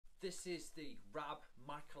This is the Rab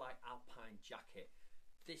Microlight Alpine Jacket.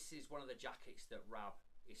 This is one of the jackets that Rab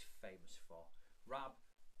is famous for. Rab,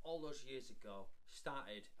 all those years ago,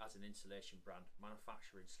 started as an insulation brand,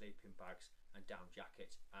 manufacturing sleeping bags and down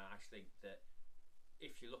jackets. And I think that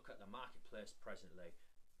if you look at the marketplace presently,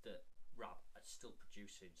 that Rab are still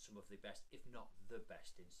producing some of the best, if not the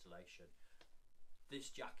best, installation.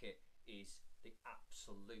 This jacket is the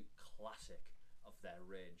absolute classic of their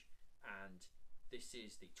range, and this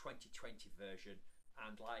is the 2020 version,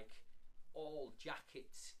 and like all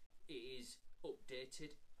jackets, it is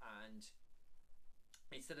updated. And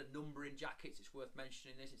instead of numbering jackets, it's worth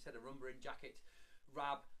mentioning this, instead of numbering jackets,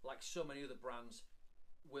 Rab, like so many other brands,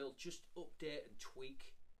 will just update and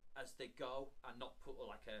tweak as they go, and not put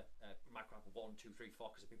like a Microlight 1, 2, 3,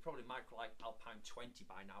 4, because it'd be probably Microlight Alpine 20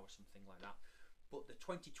 by now or something like that. But the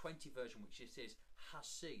 2020 version, which this is, has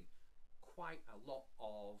seen quite a lot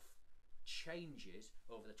of changes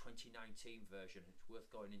over the 2019 version. It's worth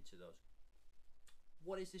going into those.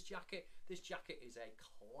 What is this jacket? This jacket is a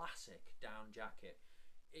classic down jacket.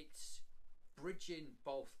 It's bridging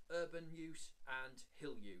both urban use and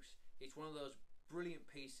hill use. It's one of those brilliant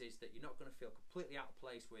pieces that you're not going to feel completely out of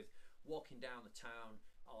place with walking down the town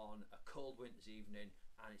on a cold winter's evening,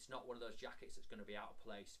 and it's not one of those jackets that's going to be out of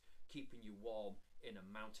place keeping you warm in a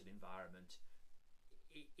mountain environment.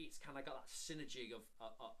 It's kind of got that synergy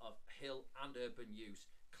of hill and urban use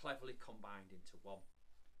cleverly combined into one.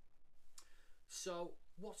 So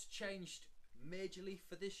what's changed majorly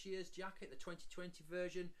for this year's jacket, the 2020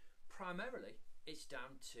 version? Primarily it's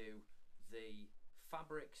down to the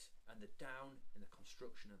fabrics and the down in the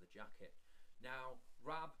construction of the jacket. Now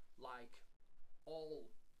Rab, like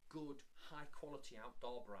all good high quality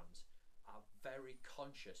outdoor brands, are very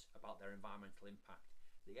conscious about their environmental impact.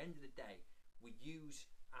 At the end of the day, we use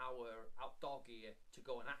our outdoor gear to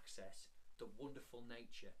go and access the wonderful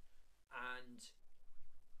nature, and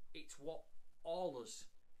it's what all us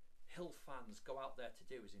hill fans go out there to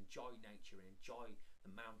do, is enjoy nature and enjoy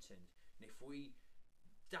the mountains. And if we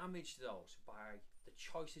damage those by the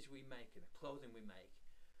choices we make and the clothing we make,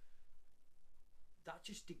 that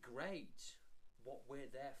just degrades what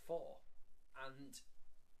we're there for. And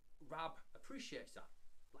Rab appreciates that,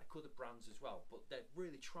 like other brands as well, but they've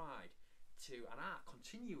really tried to, and are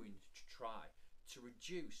continuing to try to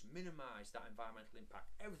reduce, minimize that environmental impact.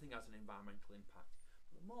 Everything has an environmental impact.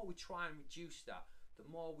 The more we try and reduce that, the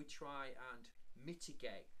more we try and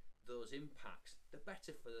mitigate those impacts, the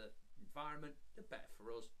better for the environment, the better for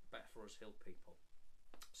us hill people.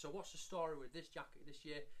 So what's the story with this jacket this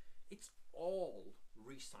year? It's all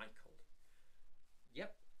recycled.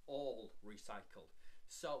 Yep, all recycled.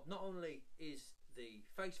 So not only is the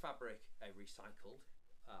face fabric a recycled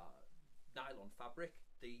nylon fabric,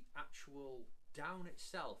 the actual down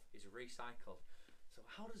itself is recycled. So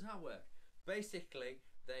how does that work? Basically,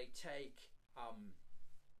 they take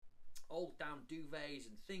old down duvets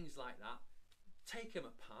and things like that, take them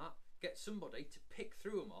apart, get somebody to pick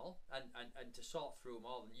through them all and to sort through them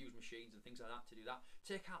all, and use machines and things like that to do that,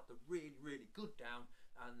 take out the really good down,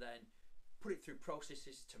 and then put it through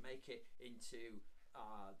processes to make it into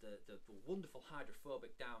the wonderful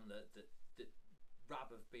hydrophobic down that Rab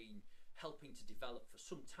have been helping to develop for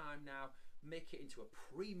some time now, make it into a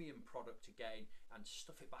premium product again, and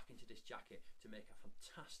stuff it back into this jacket to make a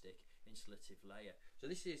fantastic insulative layer. So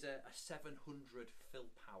this is a 700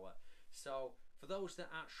 fill power. So for those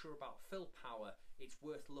that aren't sure about fill power, it's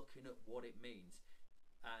worth looking at what it means,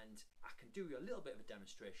 and I can do you a little bit of a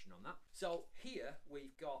demonstration on that. So here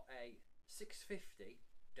we've got a 650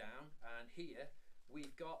 down, and here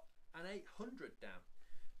we've got an 800 down,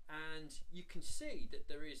 and you can see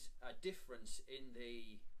that there is a difference in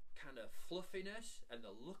the kind of fluffiness and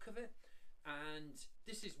the look of it. And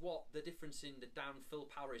this is what the difference in the down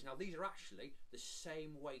fill power is. Now these are actually the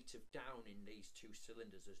same weight of down in these two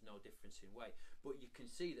cylinders, there's no difference in weight, but you can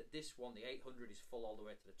see that this one, the 800, is full all the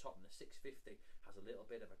way to the top, and the 650 has a little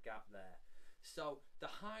bit of a gap there. So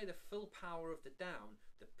the higher the fill power of the down,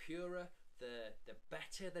 the purer, the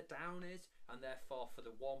better the down is, and therefore for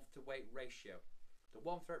the warmth to weight ratio. The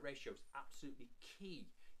warmth to weight ratio is absolutely key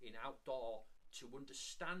in outdoor to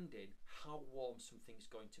understanding how warm something's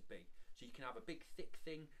going to be. So you can have a big thick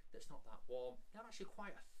thing that's not that warm. You have actually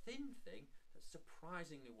quite a thin thing that's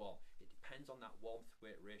surprisingly warm. It depends on that warmth to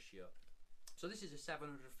weight ratio. So this is a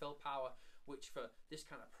 700 fill power, which for this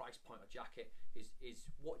kind of price point of jacket is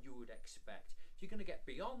what you would expect. If you're going to get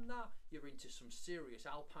beyond that, you're into some serious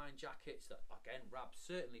alpine jackets that, again, Rab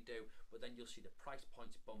certainly do, but then you'll see the price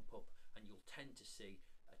points bump up, and you'll tend to see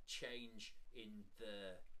a change in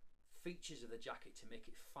the features of the jacket to make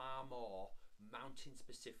it far more mountain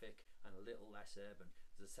specific and a little less urban.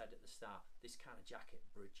 As as I said at the start, this kind of jacket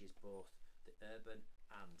bridges both the urban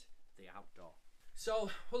and the outdoor.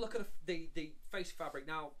 So we'll look at the face fabric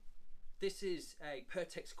now. This is a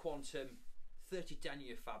Pertex Quantum 30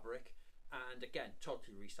 denier fabric, and again,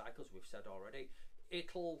 totally recycled, as we've said already.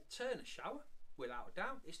 It'll turn a shower without a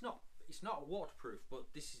doubt. It's not a waterproof,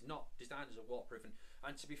 but this is not designed as a waterproof.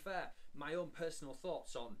 And to be fair, my own personal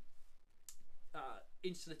thoughts on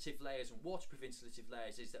insulative layers and waterproof insulative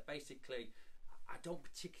layers is that basically I don't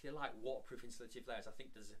particularly like waterproof insulative layers. I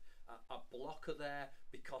think there's a blocker there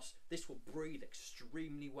because this will breathe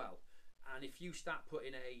extremely well. And if you start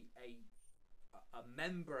putting a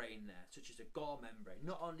membrane there, such as a gore membrane,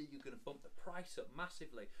 not only are you going to bump the price up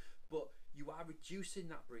massively, but you are reducing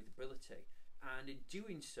that breathability. And in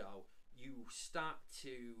doing so, you start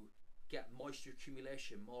to get moisture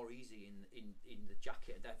accumulation more easy in the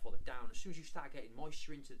jacket, and therefore the down. As soon as you start getting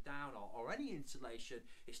moisture into the down or any insulation,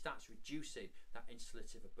 it starts reducing that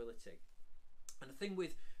insulative ability. And the thing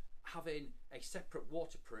with having a separate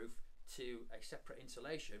waterproof to a separate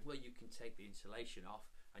insulation, well, you can take the insulation off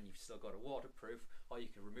and you've still got a waterproof, or you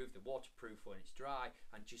can remove the waterproof when it's dry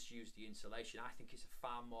and just use the insulation. I think it's a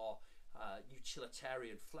far more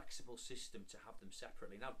utilitarian, flexible system to have them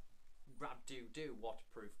separately. Now, Rab do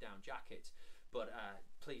waterproof down jackets, but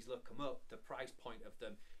please look them up. The price point of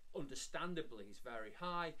them, understandably, is very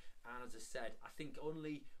high. And as I said, I think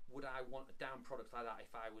only would I want a down product like that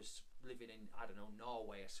if I was living in, I don't know,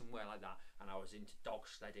 Norway or somewhere like that, and I was into dog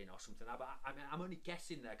sledding or something like that. But I mean, I'm only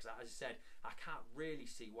guessing there because, as I said, I can't really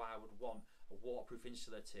see why I would want a waterproof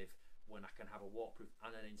insulative when I can have a waterproof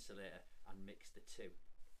and an insulator and mix the two.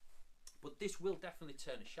 But this will definitely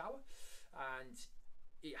turn a shower, and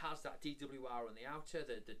it has that DWR on the outer,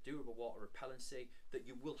 the durable water repellency that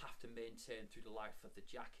you will have to maintain through the life of the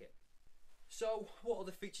jacket. So what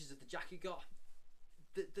other features have the jacket got?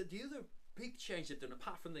 The other big change they've done,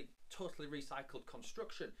 apart from the totally recycled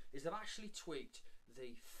construction, is they've actually tweaked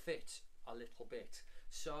the fit a little bit.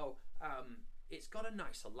 So it's got a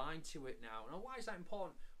nicer line to it now. Now, why is that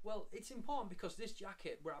important? Well, it's important because this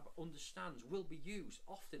jacket, Rab understands, will be used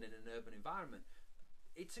often in an urban environment.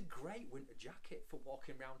 It's a great winter jacket for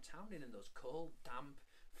walking around town in those cold, damp,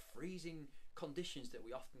 freezing conditions that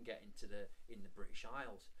we often get in the British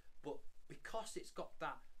Isles. But because it's got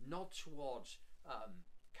that nod towards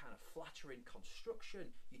kind of flattering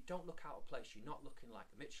construction, you don't look out of place. You're not looking like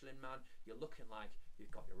a Michelin man. You're looking like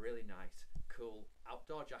you've got your really nice, cool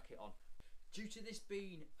outdoor jacket on. Due to this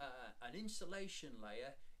being an insulation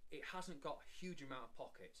layer, it hasn't got a huge amount of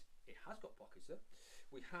pockets. It has got pockets though.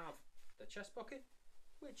 We have the chest pocket,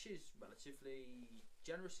 which is relatively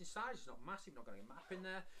generous in size. It's not massive, not going to get a map in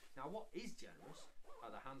there. Now, what is generous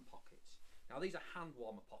are the hand pockets. Now, these are hand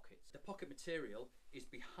warmer pockets. The pocket material is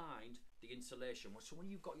behind the insulation. So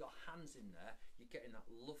when you've got your hands in there, you're getting that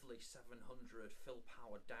lovely 700 fill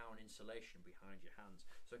power down insulation behind your hands.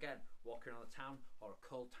 So again, walking around the town or a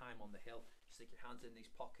cold time on the hill, you stick your hands in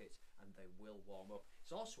these pockets and they will warm up.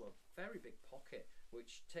 It's also a very big pocket,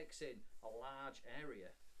 which takes in a large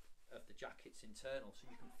area of the jacket's internal, so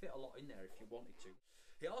you can fit a lot in there if you wanted to.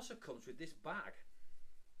 It also comes with this bag.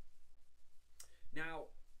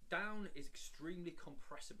 Now, down is extremely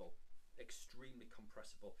compressible,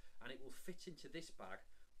 and it will fit into this bag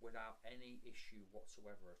without any issue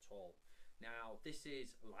whatsoever at all. Now, this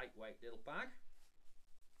is a lightweight little bag,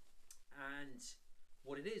 and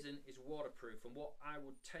what it isn't is waterproof. And what I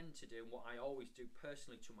would tend to do, and what I always do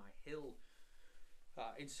personally to my hill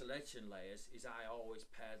insulation layers, is I always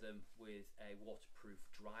pair them with a waterproof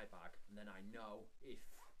dry bag, and then I know if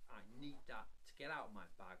I need that to get out of my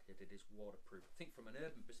bag that it is waterproof. I think from an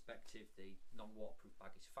urban perspective, the non-waterproof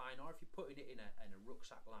bag is fine, or if you're putting it in a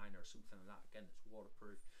rucksack liner or something like that, again, that's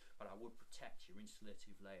waterproof. But I would protect your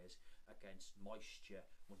insulative layers against moisture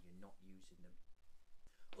when you're not using them.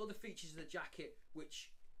 Other features of the jacket, which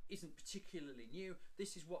isn't particularly new,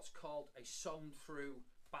 this is what's called a sewn through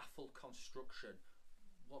baffle construction.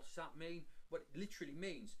 What does that mean? Well, it literally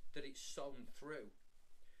means that it's sewn through.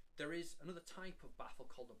 There is another type of baffle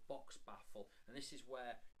called a box baffle, and this is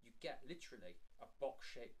where you get literally a box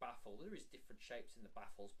shaped baffle. There is different shapes in the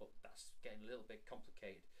baffles, but that's getting a little bit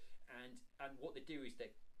complicated. And what they do is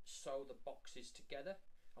they sew the boxes together,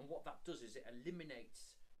 and what that does is it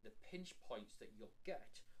eliminates the pinch points that you'll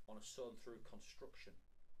get on a sewn through construction.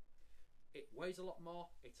 It weighs a lot more,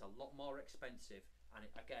 it's a lot more expensive, and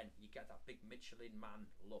again, you get that big Michelin man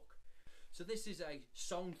look. So this is a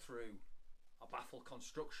sewn through a baffle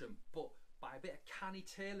construction, but by a bit of canny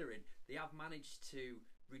tailoring, they have managed to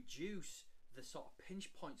reduce the sort of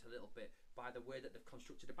pinch points a little bit by the way that they've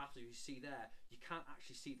constructed the baffle. You see there, you can't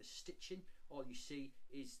actually see the stitching all you see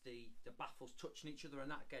is the baffles touching each other,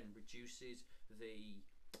 and that again reduces the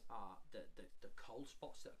cold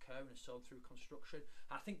spots that occur in a sewn through construction.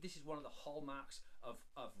 I think this is one of the hallmarks of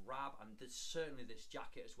Rab, and there's certainly this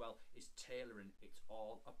jacket as well, is tailoring. It's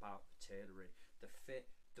all about the tailoring, the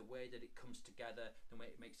fit, the way that it comes together, the way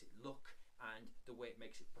it makes it look, and the way it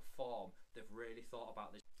makes it perform. They've really thought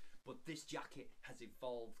about this. But this jacket has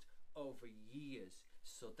evolved over years,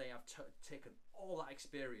 so they have taken all that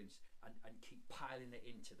experience and keep piling it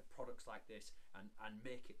into the products like this, and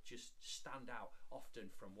make it just stand out often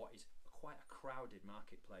from what is quite a crowded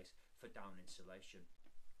marketplace for down insulation.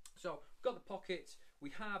 So we've got the pockets, we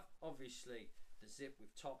have obviously the zip,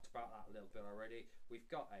 we've talked about that a little bit already. We've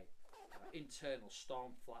got a internal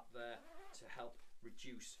storm flap there to help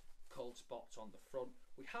reduce cold spots on the front.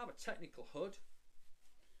 We have a technical hood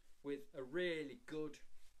with a really good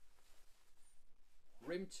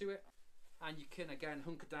rim to it, and you can again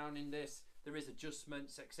hunker down in this. There is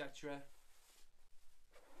adjustments, etc.,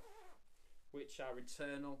 which are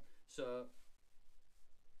internal, so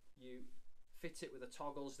you fit it with the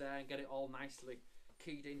toggles there and get it all nicely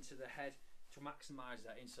keyed into the head to maximise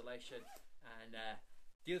that insulation. And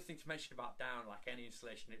the other thing to mention about down, like any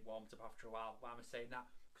insulation, it warms up after a while. Why am I saying that?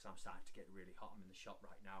 Because I'm starting to get really hot. I'm in the shop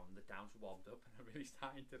right now and the down's warmed up, and I'm really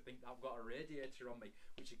starting to think that I've got a radiator on me,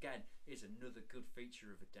 which again is another good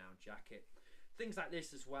feature of a down jacket. Things like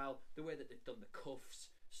this as well, the way that they've done the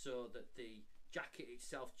cuffs, so that the jacket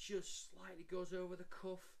itself just slightly goes over the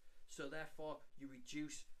cuff, so therefore you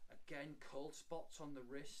reduce again cold spots on the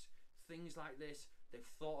wrist. Things like this they've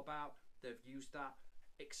thought about, they've used that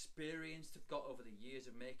experience they've got over the years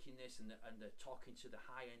of making this, and they're talking to the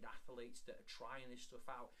high-end athletes that are trying this stuff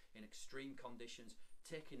out in extreme conditions,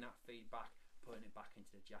 taking that feedback, putting it back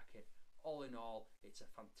into the jacket. All in all, it's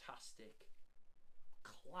a fantastic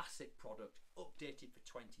classic product, updated for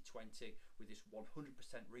 2020 with this 100%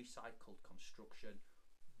 recycled construction,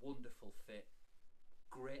 wonderful fit,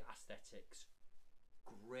 great aesthetics,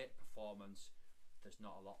 great performance. There's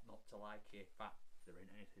not a lot not to like here. In fact, there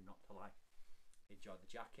ain't anything not to like. Enjoy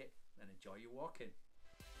the jacket and enjoy your walking.